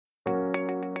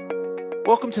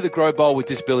Welcome to the Grow Bold with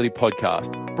Disability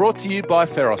podcast, brought to you by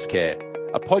Feros Care,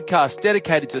 a podcast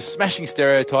dedicated to smashing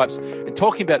stereotypes and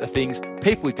talking about the things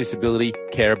people with disability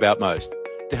care about most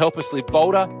to help us live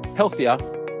bolder, healthier,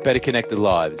 better connected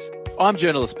lives. I'm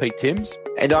journalist Pete Timms.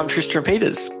 And I'm Tristan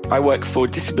Peters. I work for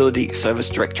Disability Service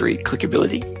Directory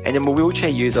Clickability and am a wheelchair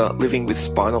user living with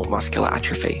spinal muscular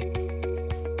atrophy.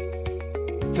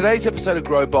 Today's episode of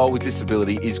Grow Bold with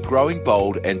Disability is Growing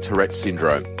Bold and Tourette's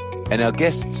Syndrome. And our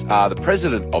guests are the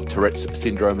President of Tourette's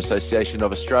Syndrome Association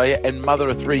of Australia and mother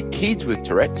of 3 kids with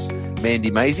Tourette's,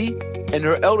 Mandy Maisie, and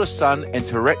her eldest son and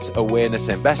Tourette's Awareness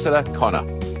Ambassador, Connor.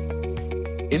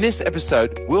 In this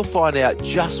episode, we'll find out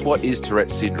just what is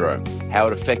Tourette's Syndrome, how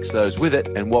it affects those with it,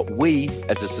 and what we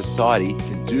as a society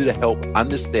can do to help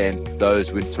understand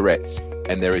those with Tourette's.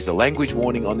 And there is a language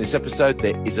warning on this episode.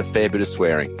 There is a fair bit of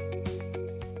swearing.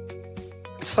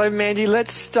 So, Mandy,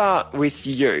 let's start with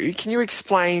you. Can you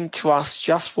explain to us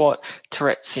just what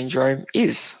Tourette's syndrome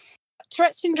is?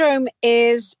 Tourette's syndrome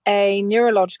is a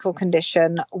neurological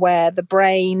condition where the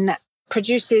brain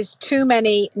produces too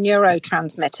many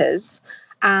neurotransmitters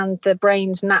and the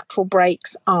brain's natural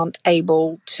brakes aren't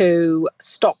able to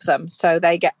stop them. So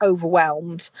they get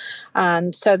overwhelmed.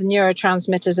 And so the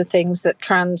neurotransmitters are things that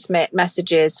transmit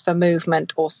messages for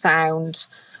movement or sound,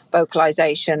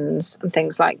 vocalizations and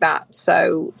things like that.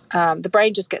 So the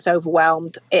brain just gets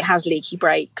overwhelmed. It has leaky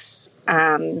brakes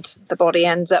and the body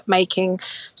ends up making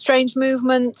strange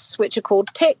movements, which are called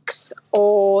tics,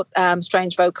 or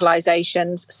strange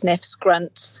vocalizations, sniffs,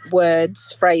 grunts,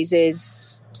 words,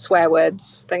 phrases, swear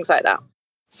words, things like that.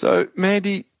 So,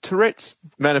 Mandy, Tourette's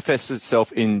manifests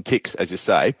itself in tics, as you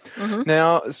say. Mm-hmm.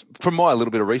 Now, from my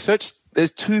little bit of research,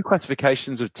 there's 2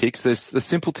 classifications of tics. There's the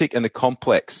simple tic and the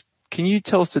complex. Can you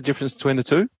tell us the difference between the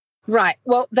 2? Right.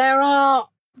 Well,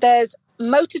 there's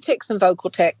motor tics and vocal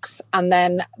tics, and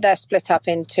then they're split up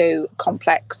into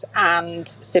complex and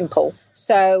simple.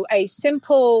 So a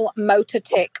simple motor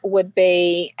tic would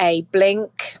be a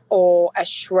blink or a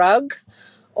shrug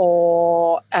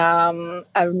or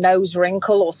a nose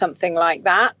wrinkle or something like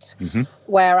that. Mm-hmm.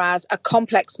 Whereas a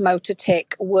complex motor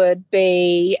tic would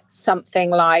be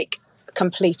something like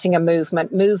completing a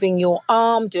movement, moving your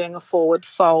arm, doing a forward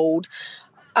fold.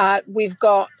 We've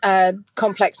got a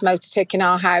complex motor tic in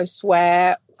our house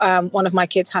where one of my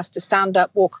kids has to stand up,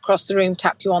 walk across the room,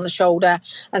 tap you on the shoulder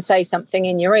and say something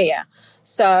in your ear.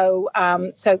 So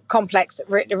complex,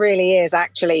 it really is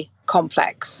actually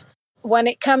complex. When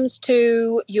it comes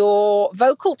to your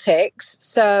vocal tics,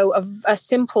 so a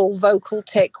simple vocal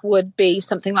tic would be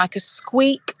something like a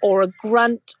squeak or a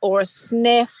grunt or a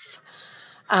sniff,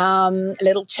 a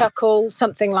little chuckle,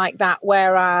 something like that,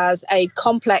 whereas a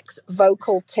complex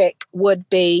vocal tic would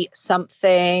be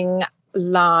something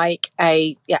like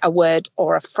a word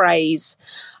or a phrase.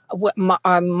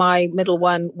 My middle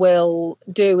one will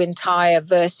do entire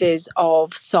verses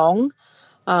of song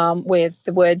with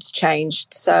the words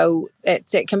changed. So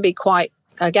it can be quite,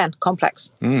 again,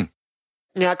 complex. Mm.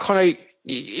 Now, Connor,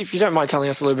 if you don't mind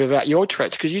telling us a little bit about your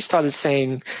Tourette's, because you started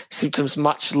seeing symptoms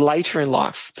much later in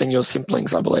life than your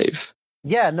siblings, I believe.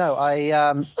 Yeah, no,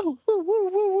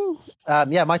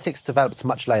 my tics developed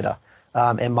much later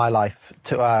in my life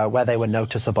to where they were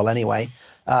noticeable anyway.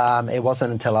 It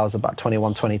wasn't until I was about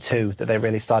 21, 22 that they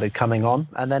really started coming on.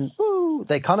 And then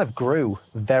they kind of grew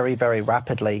very, very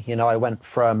rapidly. You know, I went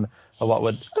from what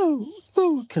would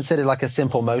considered like a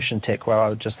simple motion tic where I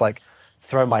would just like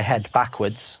throw my head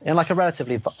backwards in like a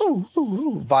relatively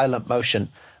violent motion,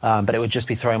 but it would just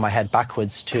be throwing my head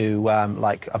backwards to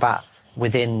like about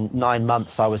within 9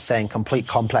 months I was saying complete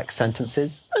complex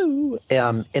sentences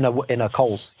in a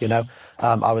Coles, you know.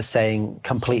 I was saying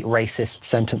complete racist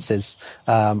sentences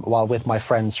while with my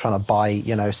friends trying to buy,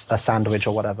 you know, a sandwich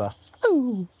or whatever.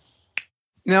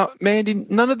 Now, Mandy,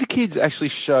 none of the kids actually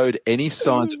showed any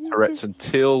signs of Tourette's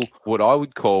until what I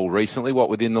would call recently,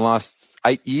 within the last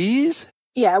 8 years?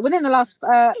 Yeah, within the last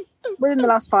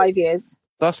 5 years.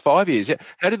 Last 5 years, yeah.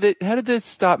 How did it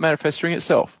start manifesting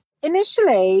itself?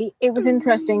 Initially, it was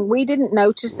interesting. We didn't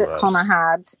notice that Connor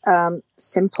had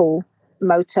simple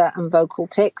motor and vocal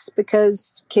tics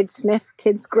because kids sniff,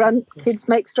 kids grunt, kids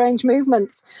make strange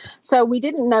movements. So we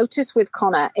didn't notice with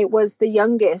Connor. It was the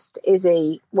youngest,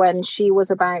 Izzy, when she was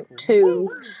about 2.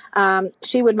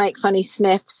 She would make funny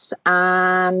sniffs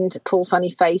and pull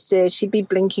funny faces. She'd be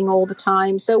blinking all the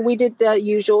time. So we did the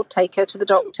usual, take her to the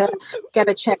doctor, get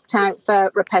her checked out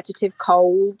for repetitive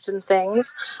colds and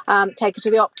things, take her to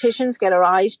the opticians, get her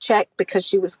eyes checked because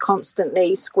she was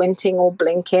constantly squinting or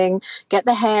blinking, get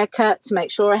the hair cut to make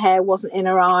sure her hair wasn't in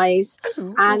her eyes.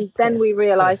 And then we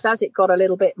realised as it got a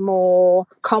little bit more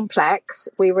complex,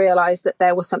 we realised that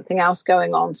there was something else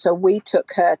going on. So we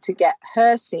took her to get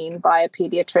her seen by a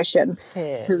paediatrician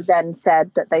who then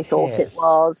said that they thought it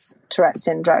was Tourette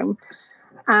syndrome.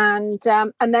 And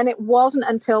then it wasn't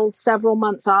until several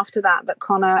months after that that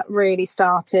Connor really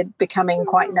started becoming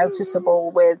quite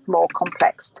noticeable with more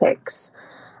complex tics.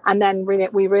 And then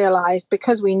we realised,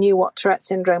 because we knew what Tourette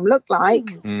syndrome looked like,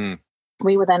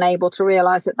 we were then able to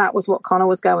realise that that was what Connor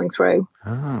was going through.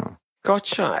 Oh.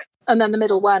 Gotcha. And then the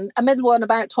middle one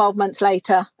about 12 months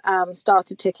later,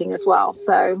 started ticking as well.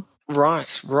 So Right.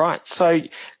 So,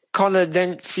 Connor,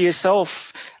 then for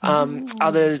yourself, are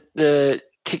the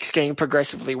tics getting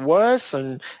progressively worse?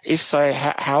 And if so,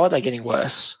 how are they getting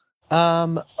worse?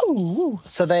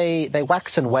 So they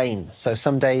wax and wane. So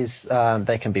some days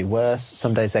they can be worse,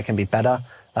 some days they can be better,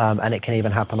 and it can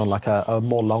even happen on like a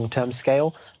more long-term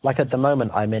scale. Like at the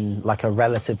moment, I'm in like a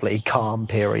relatively calm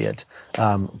period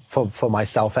for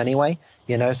myself anyway.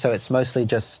 You know, so it's mostly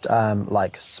just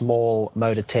like small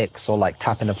motor tics or like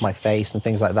tapping of my face and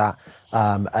things like that.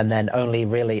 And then only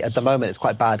really at the moment it's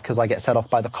quite bad because I get set off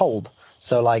by the cold.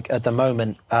 So like at the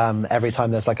moment, every time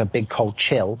there's like a big cold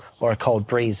chill or a cold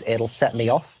breeze, it'll set me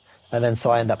off. And then so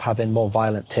I end up having more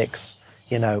violent tics,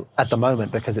 you know, at the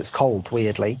moment because it's cold,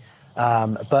 weirdly.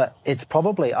 But it's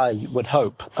probably, I would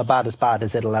hope, about as bad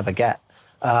as it'll ever get.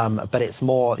 But it's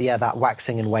more, that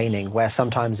waxing and waning where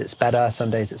sometimes it's better,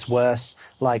 some days it's worse.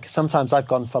 Like sometimes I've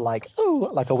gone for like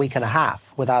a week and a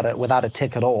half without a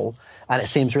tic at all. And it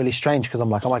seems really strange because I'm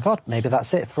like, oh my God, maybe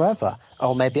that's it forever.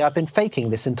 Or maybe I've been faking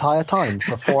this entire time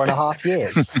for 4.5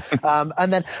 years.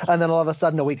 And then all of a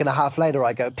sudden, a week and a half later,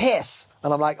 I go, piss.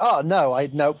 And I'm like, oh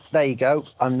no, there you go.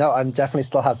 I'm definitely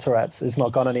still have Tourette's. It's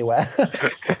not gone anywhere.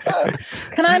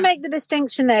 Can I make the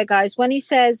distinction there, guys? When he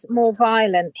says more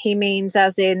violent, he means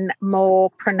as in more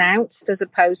pronounced as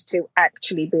opposed to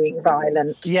actually being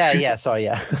violent. Yeah, sorry,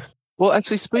 yeah. Well,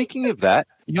 actually, speaking of that,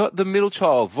 the middle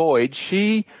child, Void,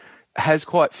 she has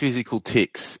quite physical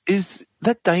tics. Is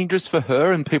that dangerous for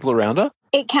her and people around her?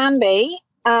 It can be.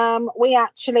 We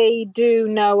actually do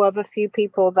know of a few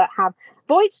people that have.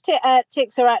 Void's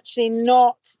tics are actually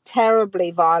not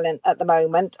terribly violent at the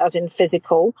moment, as in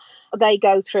physical. They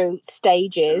go through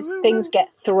stages. Things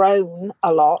get thrown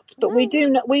a lot, but we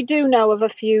do know of a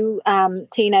few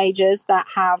teenagers that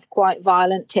have quite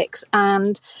violent tics,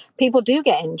 and people do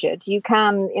get injured. You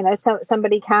can,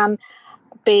 somebody can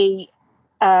be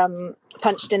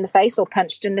punched in the face or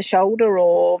punched in the shoulder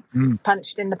or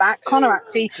punched in the back. Connor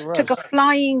actually took a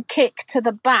flying kick to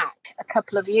the back a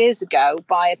couple of years ago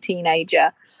by a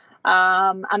teenager.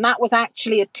 And that was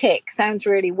actually a tic. Sounds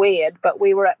really weird, but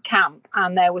we were at camp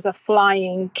and there was a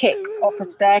flying kick off a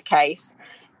staircase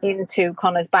into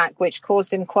Connor's back, which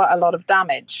caused him quite a lot of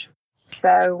damage.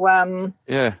 So,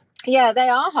 yeah, they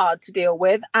are hard to deal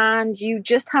with, and you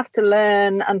just have to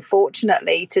learn,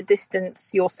 unfortunately, to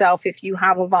distance yourself if you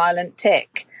have a violent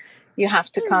tic. You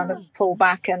have to kind of pull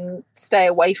back and stay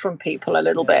away from people a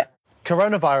little bit.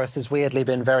 Coronavirus has weirdly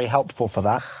been very helpful for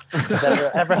that.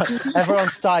 Everyone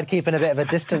started keeping a bit of a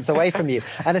distance away from you.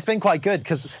 And it's been quite good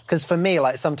because for me,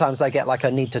 like sometimes I get like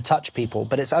a need to touch people,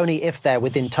 but it's only if they're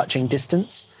within touching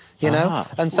distance, you know?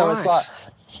 And so it's like...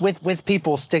 With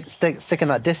people sticking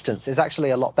that distance is actually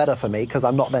a lot better for me because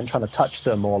I'm not then trying to touch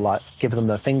them or like give them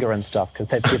the finger and stuff because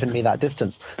they've given me that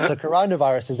distance. So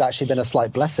coronavirus has actually been a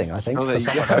slight blessing, I think. Oh, there you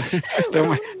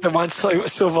go. the one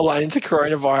silver lining to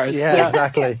coronavirus. Yeah,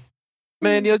 exactly.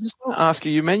 Mandy, I just want to ask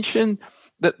you, you mentioned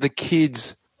that the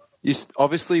kids,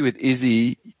 obviously with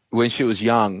Izzy, when she was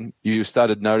young, you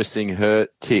started noticing her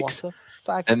tics.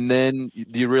 And then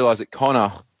you realise that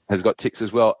Connor has got tics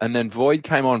as well, and then Void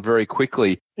came on very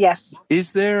quickly. Yes.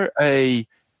 Is there a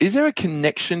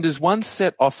connection? Does one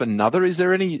set off another? Is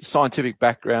there any scientific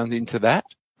background into that?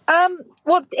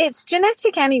 Well, it's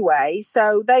genetic anyway,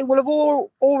 so they will have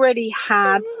already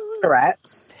had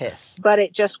Tourette's, but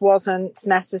it just wasn't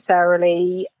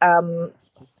necessarily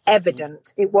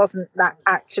evident. It wasn't that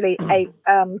actually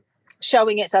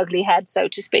showing its ugly head, so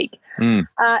to speak.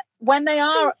 When they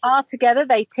are together,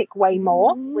 they tic way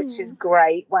more, which is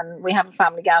great when we have a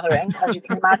family gathering, as you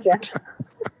can imagine.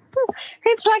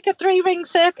 It's like a 3-ring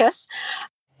circus.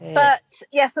 But,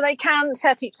 so they can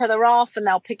set each other off and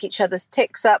they'll pick each other's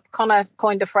tics up. Connor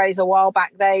coined a phrase a while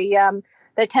back. They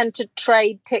They tend to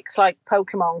trade ticks like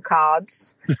Pokemon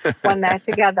cards when they're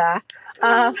together.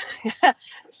 Or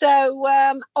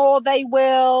they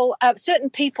will, certain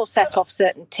people set off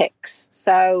certain ticks.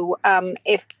 So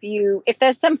if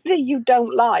there's somebody you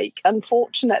don't like,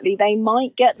 unfortunately, they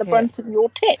might get the brunt of your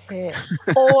ticks.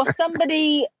 Or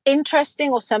somebody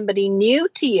interesting or somebody new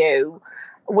to you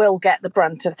will get the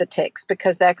brunt of the ticks,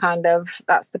 because they're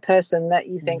that's the person that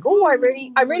you think, oh, I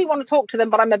really want to talk to them,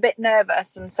 but I'm a bit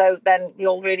nervous. And so then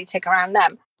you'll really tick around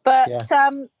them. But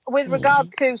with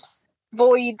regard to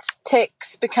Void's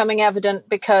ticks becoming evident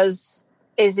because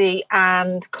Izzy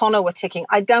and Connor were ticking,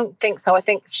 I don't think so. I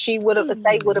think they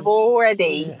would have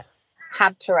already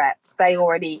had Tourette's. They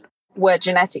already were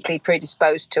genetically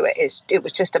predisposed to it. It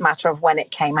was just a matter of when it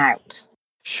came out.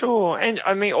 Sure. And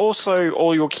I mean, also,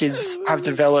 all your kids have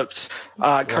developed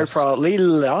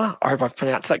coprolalia. I hope I've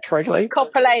pronounced that correctly.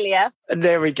 Coprolalia.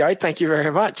 There we go. Thank you very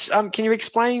much. Can you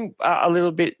explain a little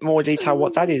bit more detail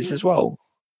what that is as well?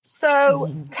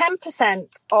 So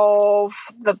 10% of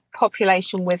the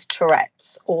population with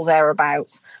Tourette's or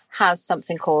thereabouts has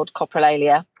something called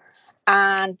coprolalia.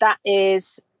 And that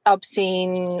is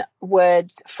obscene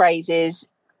words, phrases,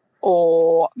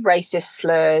 or racist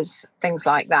slurs, things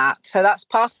like that. So that's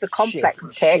past the complex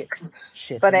tics,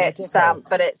 but it's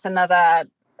another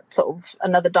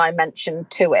another dimension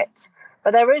to it.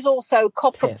 But there is also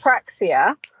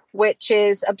copropraxia, which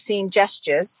is obscene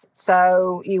gestures.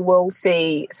 So you will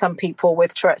see some people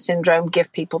with Tourette syndrome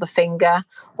give people the finger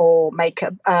or make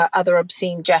other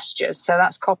obscene gestures. So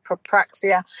that's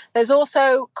copropraxia. There's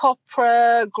also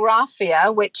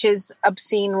coprographia, which is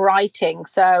obscene writing.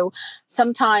 So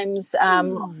sometimes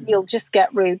you'll just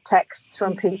get rude texts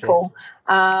from people,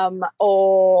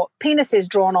 or penises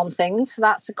drawn on things.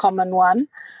 That's a common one.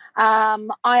 I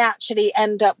actually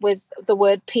end up with the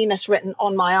word penis written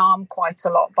on my arm quite a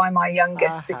lot by my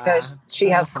youngest because she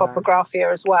has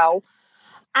coprographia as well.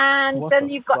 And then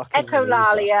you've got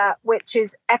echolalia, which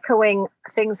is echoing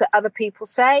things that other people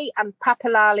say, and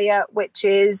papillalia, which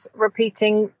is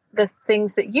repeating the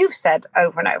things that you've said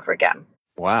over and over again.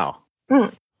 Wow.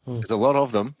 There's a lot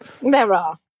of them. There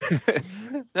are.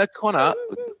 Now, Connor,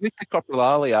 with the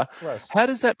coprolalia, how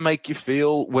does that make you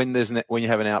feel when you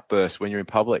have an outburst, when you're in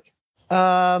public?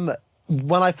 When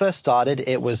I first started,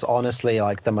 it was honestly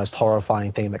like the most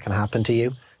horrifying thing that can happen to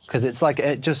you, because it's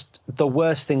like just the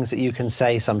worst things that you can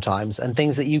say sometimes, and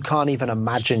things that you can't even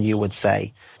imagine you would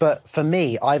say. But for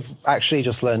me, I've actually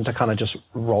just learned to kind of just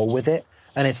roll with it.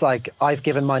 And it's like, I've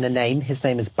given mine a name. His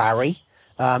name is Barry.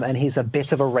 And he's a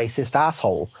bit of a racist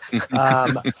asshole.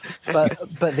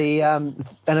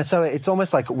 And so it's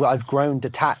almost like I've grown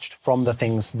detached from the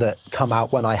things that come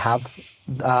out when I have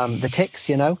the tics,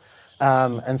 you know?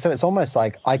 And so it's almost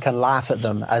like I can laugh at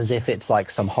them as if it's like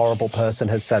some horrible person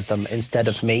has said them instead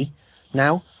of me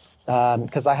now.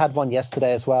 Because I had one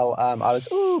yesterday as well.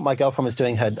 My girlfriend was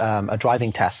doing her a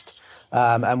driving test.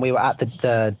 And we were at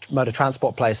the motor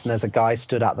transport place, and there's a guy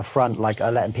stood at the front, like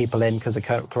letting people in because of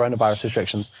coronavirus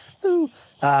restrictions.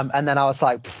 And then I was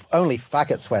like, only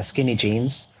faggots wear skinny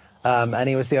jeans. And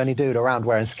he was the only dude around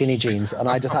wearing skinny jeans. And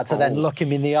I just had to then look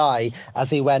him in the eye as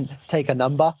he went, take a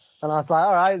number. And I was like,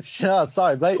 all right, sure,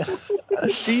 sorry, mate.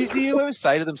 Do you ever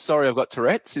say to them, sorry, I've got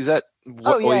Tourette's? Is that...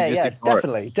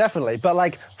 Definitely. But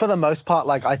like, for the most part,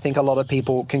 like, I think a lot of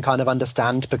people can kind of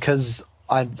understand because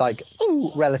I'm like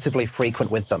relatively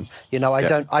frequent with them. You know, I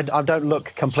don't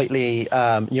look completely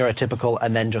neurotypical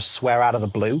and then just swear out of the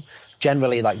blue.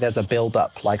 Generally, like, there's a build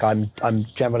up. Like, I'm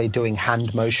generally doing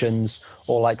hand motions,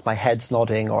 or like my head's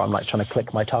nodding, or I'm like trying to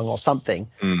click my tongue or something.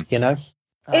 You know.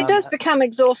 It does become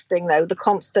exhausting, though, the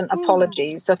constant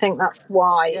apologies. I think that's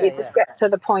why it gets to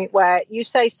the point where you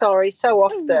say sorry so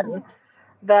often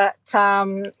that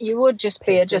you would just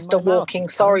be just a walking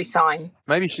sorry sign.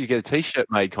 Maybe you should get a T-shirt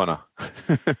made, Connor.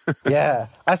 Yeah,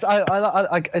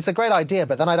 it's a great idea,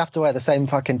 but then I'd have to wear the same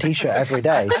fucking T-shirt every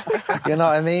day. You know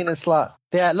what I mean? It's like,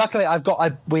 yeah. Luckily,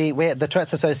 we at the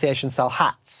Tourette's Association sell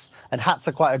hats, and hats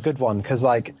are quite a good one because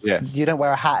you don't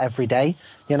wear a hat every day,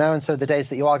 you know, and so the days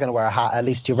that you are going to wear a hat, at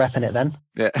least you're repping it then.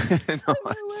 Yeah.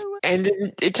 Nice. And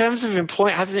in terms of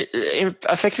employment, has it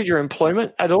affected your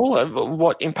employment at all?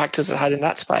 What impact has it had in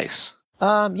that space?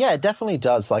 Yeah, it definitely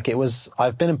does. Like,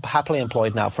 I've been happily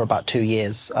employed now for about 2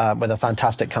 years with a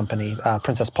fantastic company,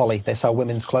 Princess Polly. They sell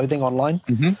women's clothing online.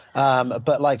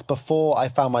 But like, before I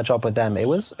found my job with them, it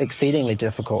was exceedingly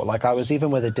difficult. Like, I was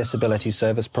even with a disability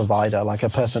service provider, like a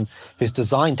person who's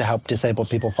designed to help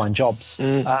disabled people find jobs.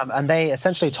 And they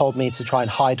essentially told me to try and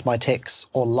hide my tics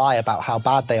or lie about how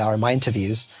bad they are in my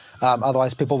interviews.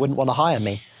 Otherwise, people wouldn't want to hire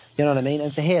me. You know what I mean?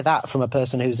 And to hear that from a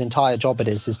person whose entire job it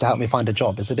is to help me find a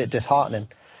job is a bit disheartening,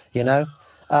 you know?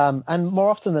 And more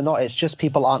often than not, it's just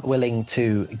people aren't willing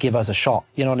to give us a shot.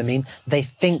 You know what I mean? They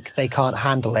think they can't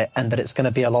handle it and that it's going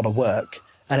to be a lot of work.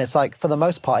 And it's like, for the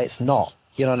most part, it's not.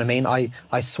 You know what I mean?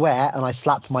 I swear and I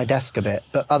slap my desk a bit.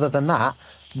 But other than that,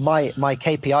 my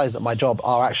KPIs at my job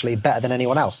are actually better than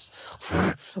anyone else.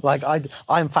 Like,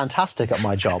 I'm fantastic at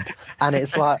my job. And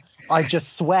it's like, I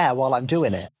just swear while I'm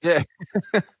doing it. Yeah.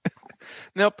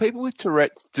 Now, people with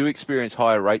Tourette's do experience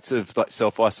higher rates of like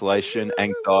self-isolation,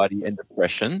 anxiety, and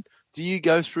depression. Do you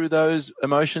go through those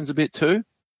emotions a bit too?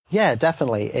 Yeah,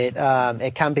 definitely.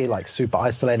 It can be like super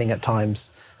isolating at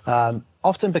times.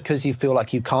 Often because you feel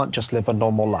like you can't just live a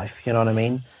normal life. You know what I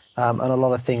mean? And a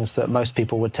lot of things that most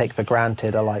people would take for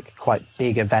granted are like quite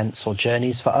big events or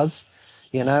journeys for us.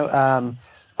 You know,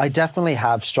 I definitely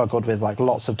have struggled with like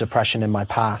lots of depression in my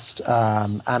past,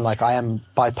 and like I am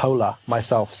bipolar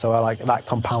myself, so I like that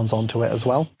compounds onto it as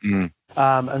well.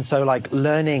 And so like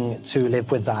learning to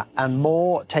live with that and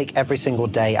more take every single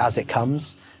day as it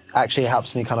comes actually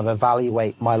helps me kind of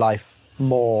evaluate my life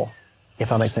more, if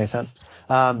that makes any sense.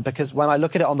 Because when I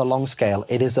look at it on the long scale,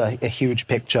 it is a huge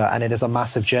picture and it is a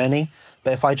massive journey.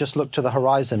 But if I just look to the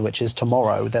horizon, which is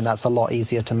tomorrow, then that's a lot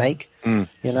easier to make, you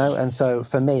know? And so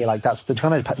for me, like that's the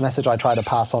kind of message I try to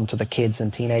pass on to the kids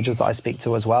and teenagers that I speak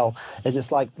to as well, is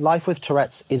it's like life with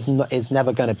Tourette's is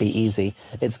never going to be easy.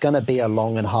 It's going to be a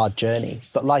long and hard journey,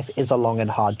 but life is a long and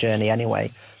hard journey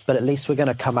anyway. But at least we're going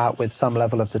to come out with some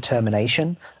level of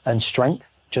determination and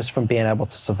strength just from being able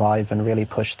to survive and really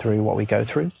push through what we go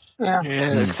through. Yeah,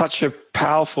 it's such a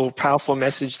powerful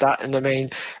message that. And I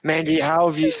mean, Mandy, how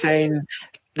have you seen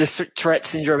the Tourette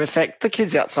syndrome affect the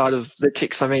kids outside of the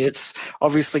tics? I mean, it's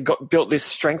obviously built this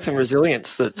strength and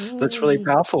resilience that's really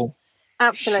powerful.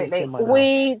 Absolutely.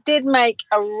 We did make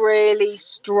a really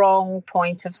strong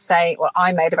point of saying, well,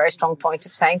 I made a very strong point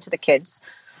of saying to the kids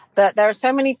that there are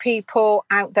so many people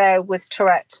out there with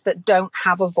Tourette's that don't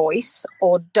have a voice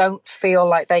or don't feel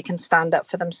like they can stand up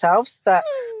for themselves, that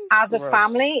as a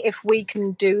family, if we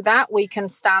can do that, we can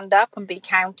stand up and be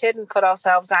counted and put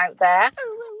ourselves out there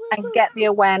and get the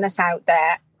awareness out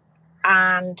there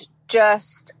and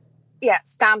just,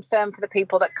 stand firm for the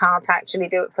people that can't actually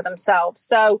do it for themselves.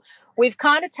 So we've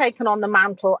kind of taken on the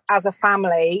mantle as a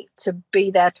family to be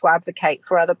there to advocate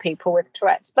for other people with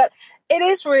Tourette's. But it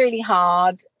is really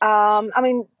hard. I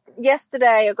mean,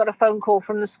 yesterday I got a phone call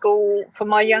from the school for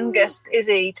my youngest,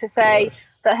 Izzy, to say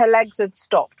that her legs had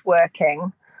stopped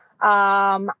working.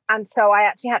 And so I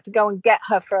actually had to go and get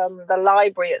her from the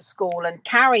library at school and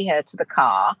carry her to the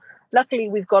car. Luckily,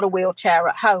 we've got a wheelchair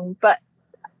at home, but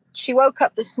she woke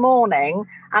up this morning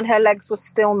and her legs were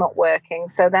still not working.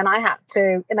 So then I had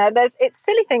to, it's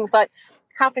silly things like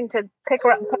having to pick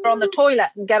her up and put her on the toilet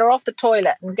and get her off the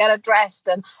toilet and get her dressed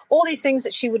and all these things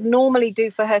that she would normally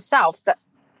do for herself that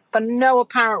for no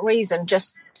apparent reason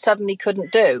just suddenly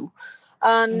couldn't do.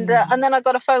 And then I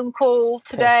got a phone call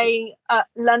today at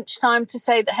lunchtime to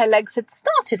say that her legs had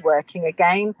started working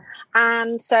again.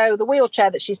 And so the wheelchair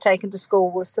that she's taken to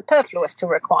school was superfluous to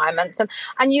requirements.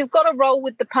 And you've got to roll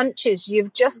with the punches.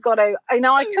 You've just got to,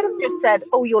 I could have just said,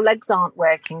 oh, your legs aren't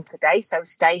working today, so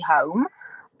stay home.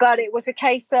 But it was a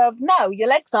case of, no, your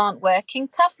legs aren't working.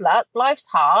 Tough luck. Life's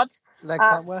hard. Legs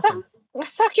aren't working.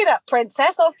 Suck it up,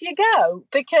 princess. Off you go.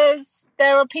 Because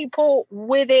there are people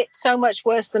with it so much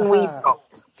worse than we've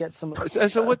got. Get some.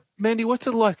 So what, Mandy, what's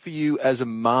it like for you as a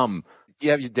mum? Do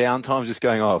you have your downtime just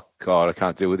going, oh, God, I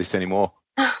can't deal with this anymore?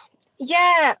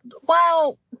 Yeah,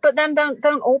 well, but then don't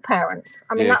all parents.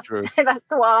 I mean, that's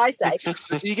what I say.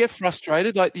 Do you get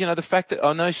frustrated? Like, the fact that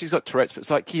I know she's got Tourette's, but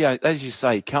it's like, as you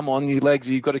say, come on, your legs,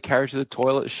 you've got to carry her to the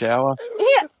toilet, shower.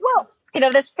 Yeah, well,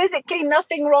 there's physically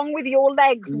nothing wrong with your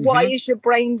legs. Mm-hmm. Why is your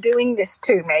brain doing this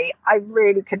to me? I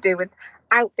really could do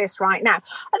without this right now.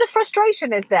 And the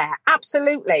frustration is there,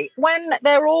 absolutely. When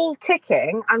they're all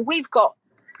ticking, and we've got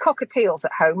cockatiels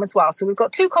at home as well. So we've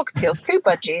got 2 cockatiels, 2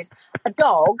 budgies, a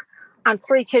dog, and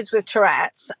 3 kids with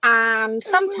Tourette's. And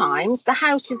sometimes the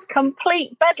house is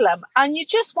complete bedlam and you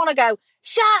just want to go,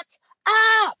 shut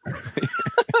up.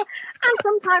 And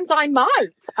sometimes I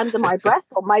might under my breath,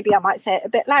 or maybe I might say it a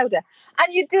bit louder.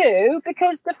 And you do,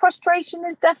 because the frustration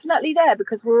is definitely there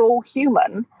because we're all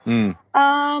human.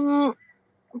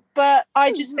 But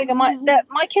I just figure my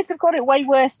kids have got it way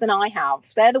worse than I have.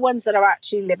 They're the ones that are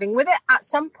actually living with it at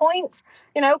some point.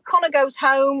 Connor goes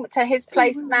home to his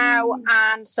place now,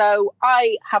 and so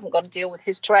I haven't got to deal with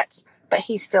his Tourette's, but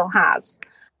he still has.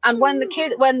 And when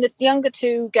the younger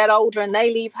 2 get older and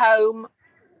they leave home,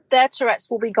 their Tourette's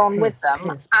will be gone with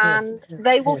them, and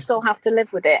they will still have to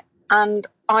live with it. And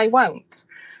I won't.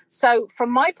 So from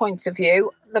my point of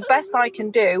view, the best I can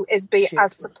do is be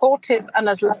as supportive and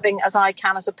as loving as I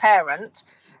can as a parent,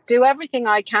 do everything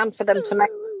I can for them to make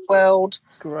the world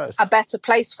a better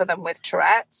place for them with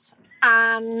Tourette's,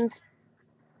 and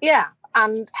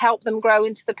help them grow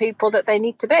into the people that they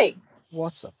need to be.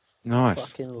 What a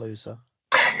fucking loser.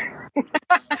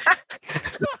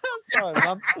 Sorry,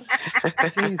 Mum.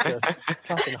 Jesus.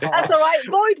 Fucking hard. That's all right.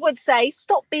 Boyd would say,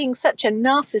 stop being such a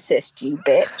narcissist, you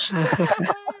bitch.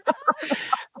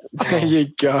 There you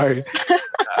go.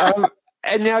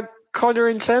 And now, Connor,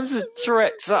 in terms of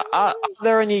Tourette's, are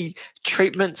there any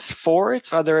treatments for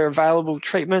it? Are there available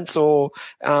treatments, or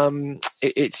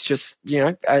it's just,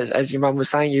 as your mum was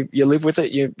saying, you live with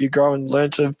it, you grow and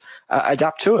learn to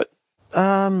adapt to it?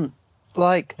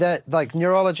 Like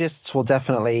neurologists will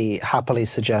definitely happily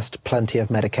suggest plenty of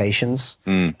medications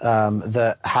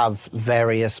that have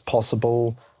various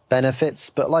possible benefits,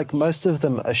 but like most of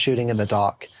them are shooting in the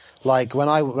dark. Like when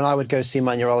I would go see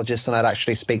my neurologist and I'd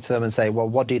actually speak to them and say, well,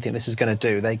 what do you think this is going to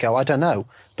do? They go, I don't know,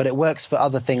 but it works for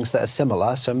other things that are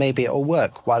similar, so maybe it'll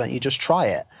work. Why don't you just try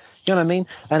it? You know what I mean?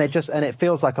 And it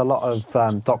feels like a lot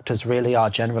of doctors really are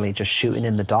generally just shooting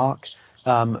in the dark.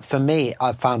 For me,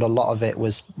 I found a lot of it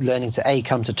was learning to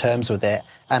come to terms with it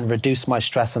and reduce my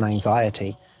stress and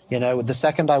anxiety. The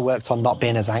second I worked on not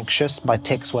being as anxious, my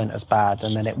tics weren't as bad,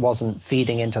 and then it wasn't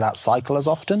feeding into that cycle as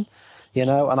often.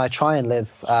 And I try and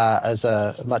live as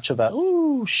much of a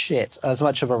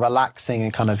relaxing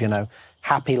and kind of,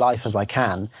 happy life as I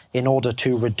can in order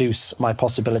to reduce my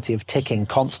possibility of ticking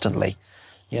constantly.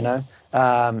 There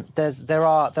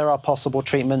are possible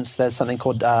treatments. There's something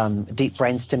called deep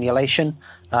brain stimulation,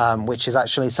 which is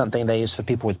actually something they use for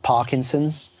people with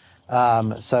Parkinson's.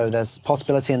 So there's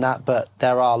possibility in that, but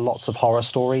there are lots of horror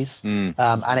stories.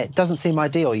 And it doesn't seem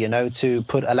ideal, to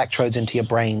put electrodes into your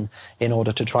brain in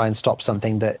order to try and stop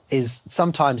something that is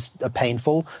sometimes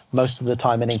painful, most of the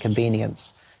time an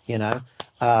inconvenience,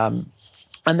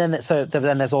 And then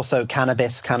there's also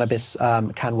cannabis. Cannabis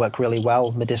can work really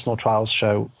well. Medicinal trials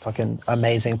show fucking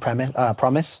amazing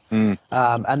promise. And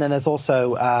then there's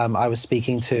also, I was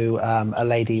speaking to a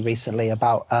lady recently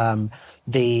about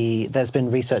there's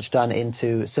been research done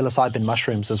into psilocybin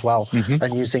mushrooms as well,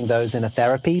 and using those in a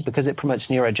therapy because it promotes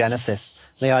neurogenesis.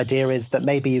 The idea is that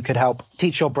maybe you could help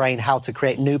teach your brain how to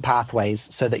create new pathways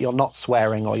so that you're not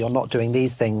swearing or you're not doing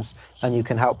these things, and you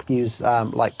can help use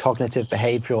like cognitive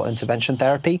behavioral intervention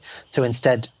therapy to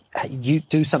instead you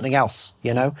do something else,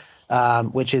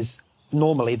 which is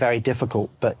normally very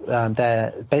difficult. But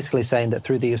they're basically saying that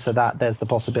through the use of that, there's the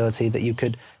possibility that you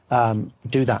could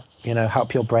do that,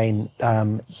 help your brain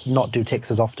not do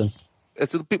tics as often.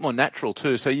 It's a bit more natural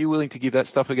too. So are you willing to give that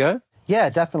stuff a go? Yeah,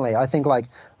 definitely. I think like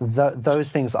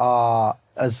those things are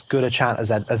as good a chance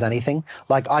as anything.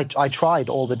 Like I tried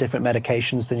all the different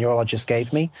medications the neurologist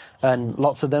gave me, and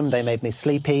lots of them, they made me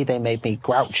sleepy, they made me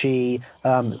grouchy,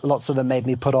 lots of them made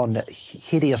me put on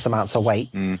hideous amounts of weight,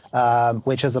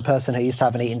 which as a person who used to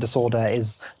have an eating disorder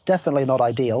is definitely not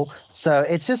ideal. So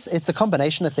it's a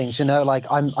combination of things, like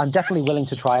I'm definitely willing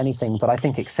to try anything, but I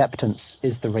think acceptance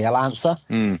is the real answer.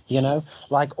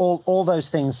 Like all those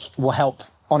things will help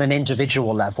on an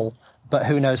individual level, but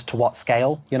who knows to what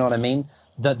scale, you know what I mean?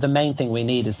 The main thing we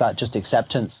need is that just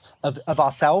acceptance of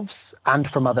ourselves and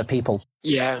from other people.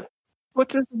 Yeah. What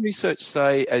does the research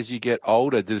say as you get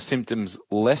older? Do the symptoms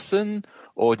lessen,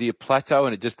 or do you plateau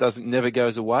and it just never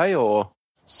goes away, or?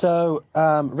 So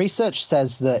research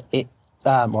says that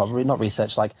not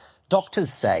research, like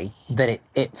doctors say that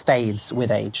it fades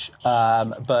with age,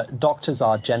 but doctors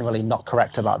are generally not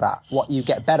correct about that. What you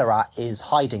get better at is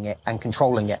hiding it and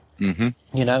controlling it.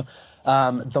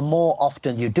 The more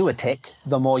often you do a tic,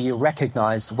 the more you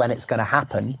recognize when it's going to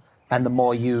happen, and the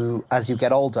more you, as you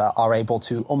get older, are able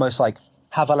to almost like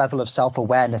have a level of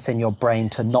self-awareness in your brain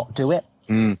to not do it.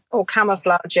 Or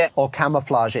camouflage it.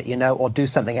 Or do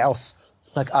something else.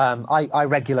 Like I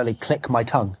regularly click my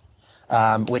tongue,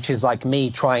 which is like me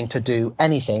trying to do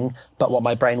anything but what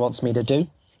my brain wants me to do.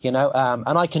 And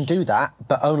I can do that,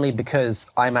 but only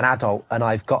because I'm an adult and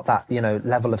I've got that,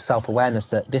 level of self-awareness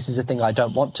that this is a thing I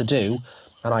don't want to do,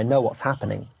 and I know what's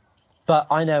happening. But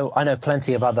I know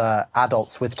plenty of other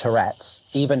adults with Tourette's,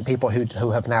 even people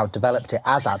who have now developed it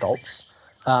as adults,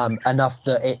 enough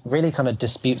that it really kind of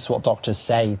disputes what doctors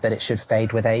say that it should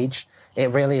fade with age.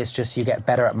 It really is just you get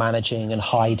better at managing and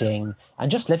hiding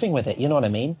and just living with it. You know what I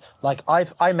mean? Like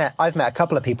I've met a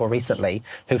couple of people recently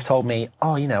who've told me,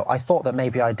 oh, I thought that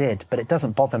maybe I did, but it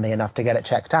doesn't bother me enough to get it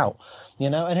checked out.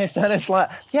 And it's like,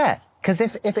 yeah, because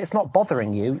if it's not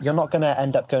bothering you, you're not going to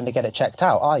end up going to get it checked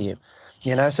out, are you?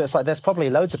 So it's like there's probably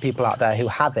loads of people out there who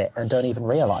have it and don't even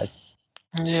realize.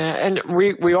 Yeah, and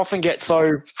we often get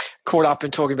so caught up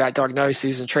in talking about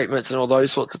diagnoses and treatments and all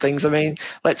those sorts of things. I mean,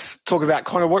 let's talk about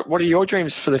kind of what are your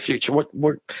dreams for the future? What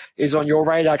is on your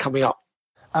radar coming up?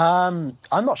 I'm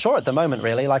not sure at the moment,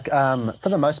 really. Like, for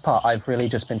the most part, I've really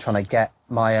just been trying to get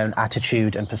my own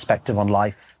attitude and perspective on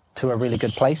life to a really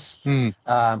good place,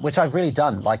 which I've really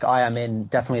done. Like, I am in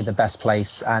definitely the best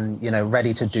place and,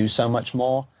 ready to do so much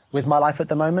more with my life at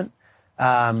the moment.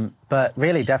 But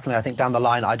really, definitely, I think down the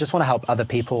line, I just want to help other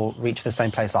people reach the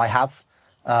same place I have,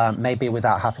 maybe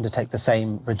without having to take the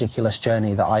same ridiculous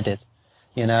journey that I did,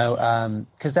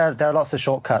 because there are lots of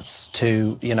shortcuts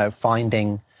to,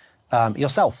 finding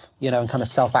yourself, and kind of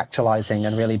self-actualizing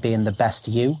and really being the best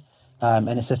you. And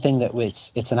it's a thing that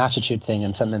it's an attitude thing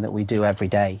and something that we do every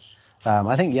day.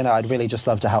 I think, I'd really just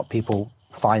love to help people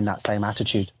find that same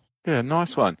attitude. Yeah,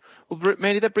 nice one. Well,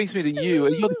 Mandy, that brings me to you.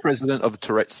 You're the president of the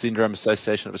Tourette's Syndrome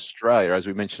Association of Australia, as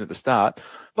we mentioned at the start.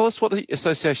 Tell us what the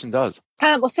association does.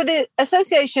 So the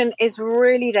association is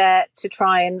really there to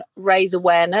try and raise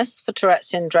awareness for Tourette's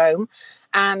syndrome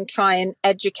and try and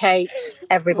educate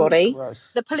everybody.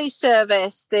 The police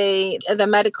service, the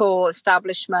medical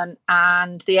establishment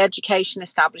and the education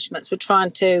establishments, we're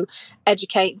trying to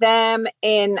educate them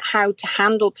in how to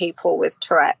handle people with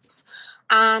Tourette's.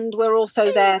 And we're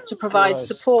also there to provide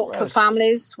support for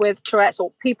families with Tourette's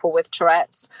or people with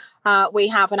Tourette's. We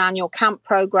have an annual camp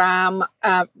program,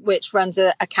 which runs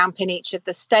a camp in each of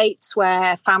the states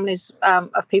where families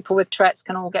of people with Tourette's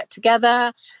can all get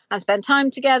together and spend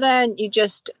time together. And you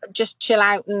just chill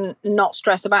out and not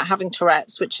stress about having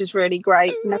Tourette's, which is really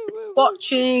great. Nobody's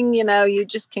watching, you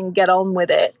just can get on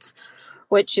with it,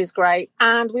 which is great.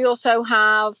 And we also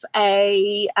have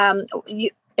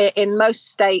in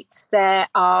most states, there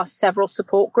are several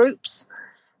support groups.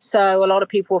 So a lot of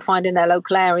people will find in their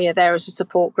local area there is a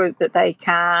support group that they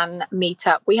can meet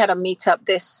up. We had a meetup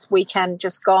this weekend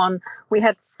just gone. We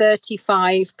had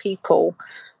 35 people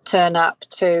turn up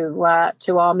to our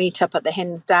meetup at the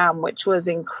Hinns Dam, which was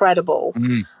incredible.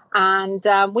 And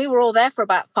we were all there for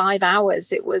about 5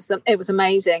 hours. It was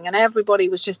amazing. And everybody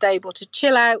was just able to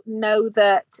chill out, know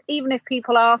that even if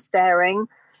people are staring,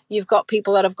 you've got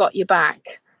people that have got your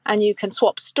back. And you can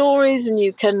swap stories and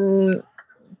you can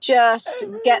just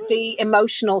get the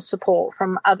emotional support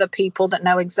from other people that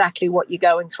know exactly what you're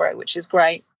going through, which is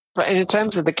great. But in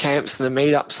terms of the camps and the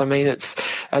meetups, I mean, it's,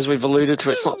 as we've alluded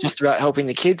to, it's not just about helping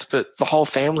the kids, but the whole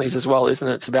families as well, isn't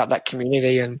it? It's about that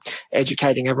community and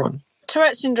educating everyone.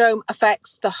 Tourette's syndrome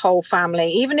affects the whole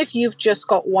family. Even if you've just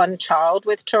got one child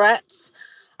with Tourette's,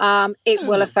 it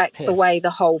will affect the way the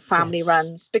whole family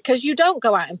runs, because you don't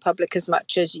go out in public as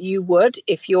much as you would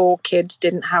if your kids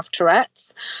didn't have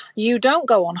Tourette's. You don't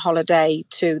go on holiday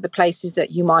to the places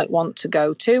that you might want to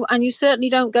go to, and you certainly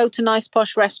don't go to nice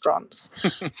posh restaurants.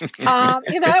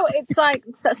 It's like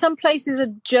some places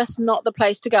are just not the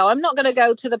place to go. I'm not going to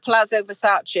go to the Palazzo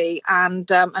Versace and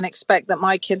expect that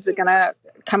my kids are going to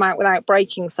come out without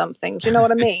breaking something. Do you know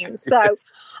what I mean? So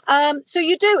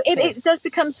you do. It does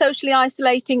become socially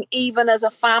isolating even as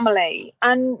a family.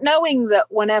 And knowing that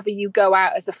whenever you go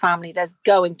out as a family, there's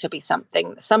going to be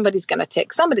something. Somebody's going to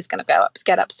tick. Somebody's going to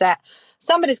get upset.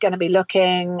 Somebody's going to be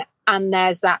looking. And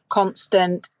there's that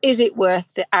constant, is it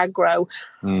worth the aggro?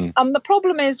 The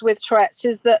problem is with Tourette's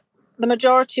is that the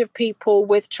majority of people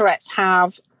with Tourette's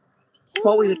have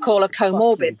what we would call a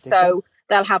comorbid. So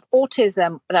they'll have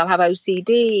autism, they'll have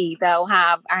OCD, they'll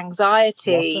have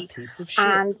anxiety,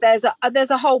 and there's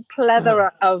a whole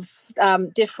plethora of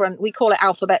different. We call it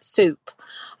alphabet soup.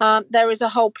 There is a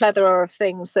whole plethora of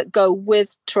things that go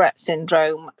with Tourette's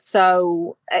syndrome.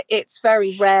 So it's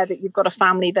very rare that you've got a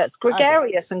family that's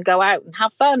gregarious and go out and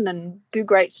have fun and do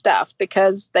great stuff,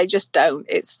 because they just don't.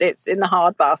 It's in the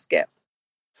hard basket.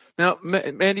 Now,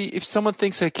 Mandy, if someone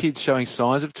thinks their kid's showing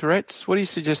signs of Tourette's, what do you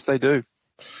suggest they do?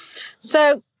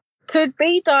 So to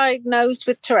be diagnosed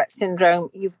with Tourette's syndrome,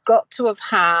 you've got to have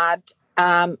had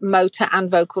motor and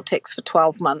vocal tics for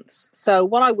 12 months. So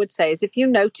what I would say is, if you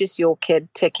notice your kid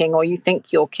ticking or you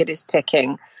think your kid is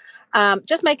ticking,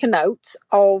 just make a note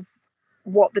of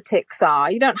what the tics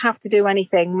are. You don't have to do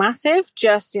anything massive,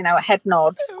 just, a head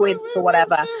nod, squint or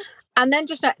whatever. And then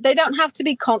they don't have to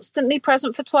be constantly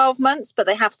present for 12 months, but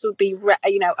they have to be,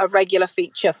 a regular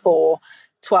feature for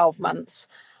 12 months.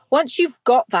 Once you've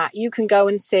got that, you can go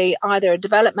and see either a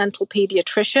developmental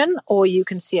pediatrician, or you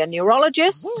can see a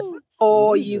neurologist,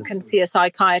 or you can see a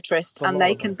psychiatrist, and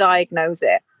they can diagnose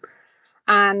it.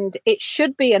 And it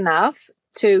should be enough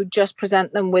to just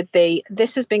present them with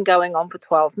this has been going on for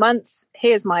 12 months.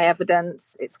 Here's my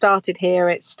evidence. It started here.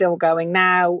 It's still going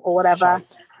now, or whatever.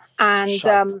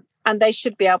 And they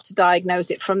should be able to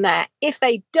diagnose it from there. If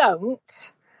they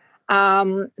don't,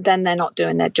 then they're not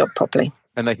doing their job properly.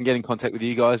 And they can get in contact with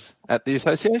you guys at the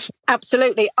association?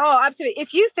 Absolutely. Oh, absolutely.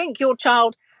 If you think your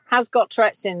child has got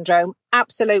Tourette syndrome,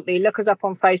 absolutely look us up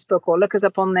on Facebook or look us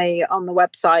up on the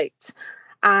website.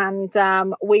 And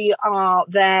we are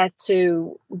there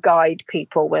to guide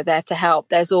people. We're there to help.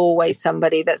 There's always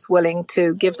somebody that's willing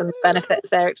to give them the benefit of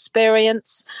their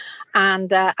experience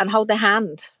and hold their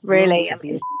hand. Really, I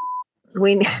mean,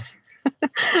 we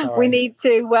need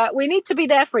to be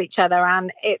there for each other.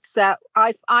 And it's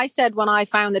I said when I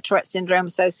found the Tourette Syndrome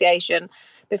Association,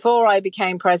 before I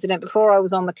became president, before I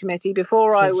was on the committee,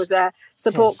 before I was a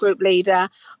support group leader,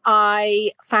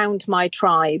 I found my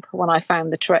tribe when I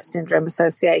found the Tourette Syndrome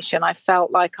Association. I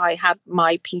felt like I had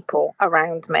my people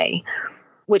around me,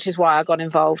 which is why I got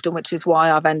involved and which is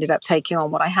why I've ended up taking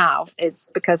on what I have, is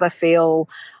because I feel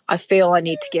I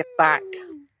need to give back.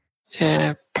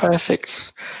 Yeah,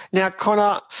 perfect. Now,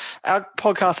 Connor, our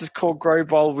podcast is called Grow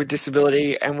Bold with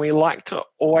Disability, and we like to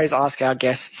always ask our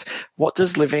guests, what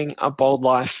does living a bold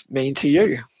life mean to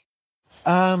you?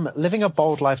 Living a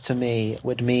bold life to me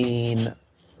would mean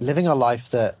living a life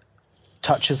that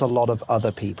touches a lot of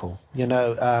other people,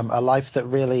 a life that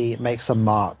really makes a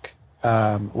mark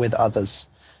with others,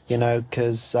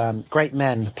 because great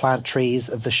men plant trees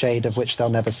of the shade of which they'll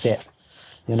never sit,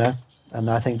 And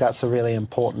I think that's a really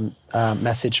important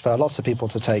message for lots of people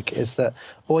to take, is that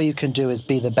all you can do is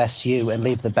be the best you and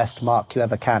leave the best mark you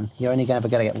ever can. You're only ever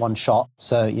going to get one shot,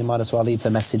 so you might as well leave the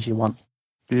message you want.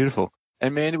 Beautiful.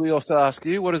 And Mandy, we also ask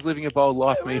you, what does living a bold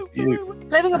life mean for you?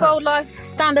 Living a bold life,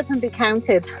 stand up and be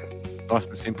counted. Nice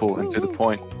and simple and to the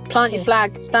point. Plant your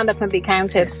flag, stand up and be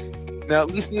counted. Now,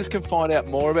 listeners can find out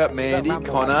more about Mandy,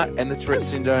 Connor, and the Tourette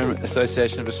Syndrome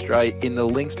Association of Australia in the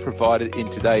links provided in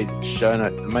today's show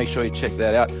notes. And make sure you check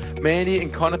that out. Mandy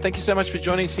and Connor, thank you so much for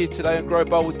joining us here today on Grow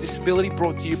Bold with Disability,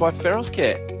 brought to you by Feros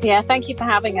Care. Yeah, thank you for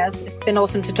having us. It's been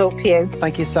awesome to talk to you.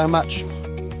 Thank you so much.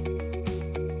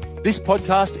 This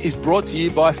podcast is brought to you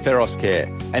by Feros Care,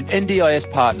 an NDIS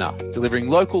partner delivering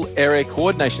local area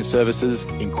coordination services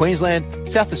in Queensland,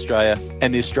 South Australia,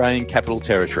 and the Australian Capital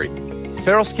Territory.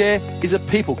 Feros Care is a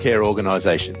people care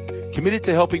organisation committed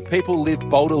to helping people live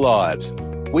bolder lives.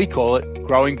 We call it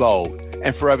Growing Bold.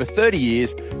 And for over 30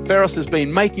 years, Feros has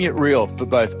been making it real for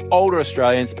both older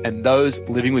Australians and those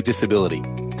living with disability.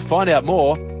 To find out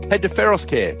more, head to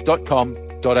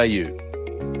feroscare.com.au.